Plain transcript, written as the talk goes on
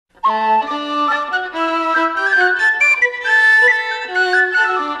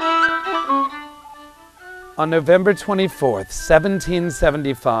On November 24th,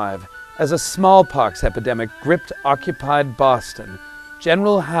 1775, as a smallpox epidemic gripped occupied Boston,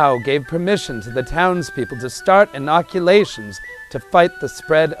 General Howe gave permission to the townspeople to start inoculations to fight the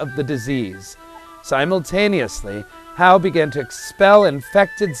spread of the disease. Simultaneously, Howe began to expel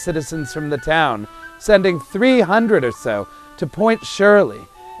infected citizens from the town, sending 300 or so to Point Shirley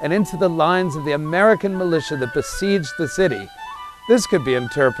and into the lines of the American militia that besieged the city. This could be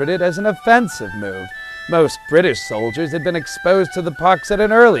interpreted as an offensive move. Most British soldiers had been exposed to the pox at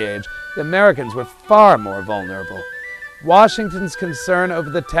an early age. The Americans were far more vulnerable. Washington's concern over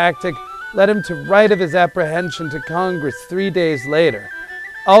the tactic led him to write of his apprehension to Congress 3 days later.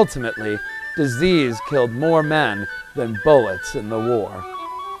 Ultimately, disease killed more men than bullets in the war.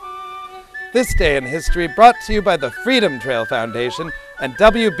 This Day in History brought to you by the Freedom Trail Foundation and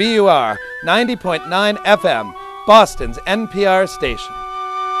WBUR 90.9 FM, Boston's NPR station.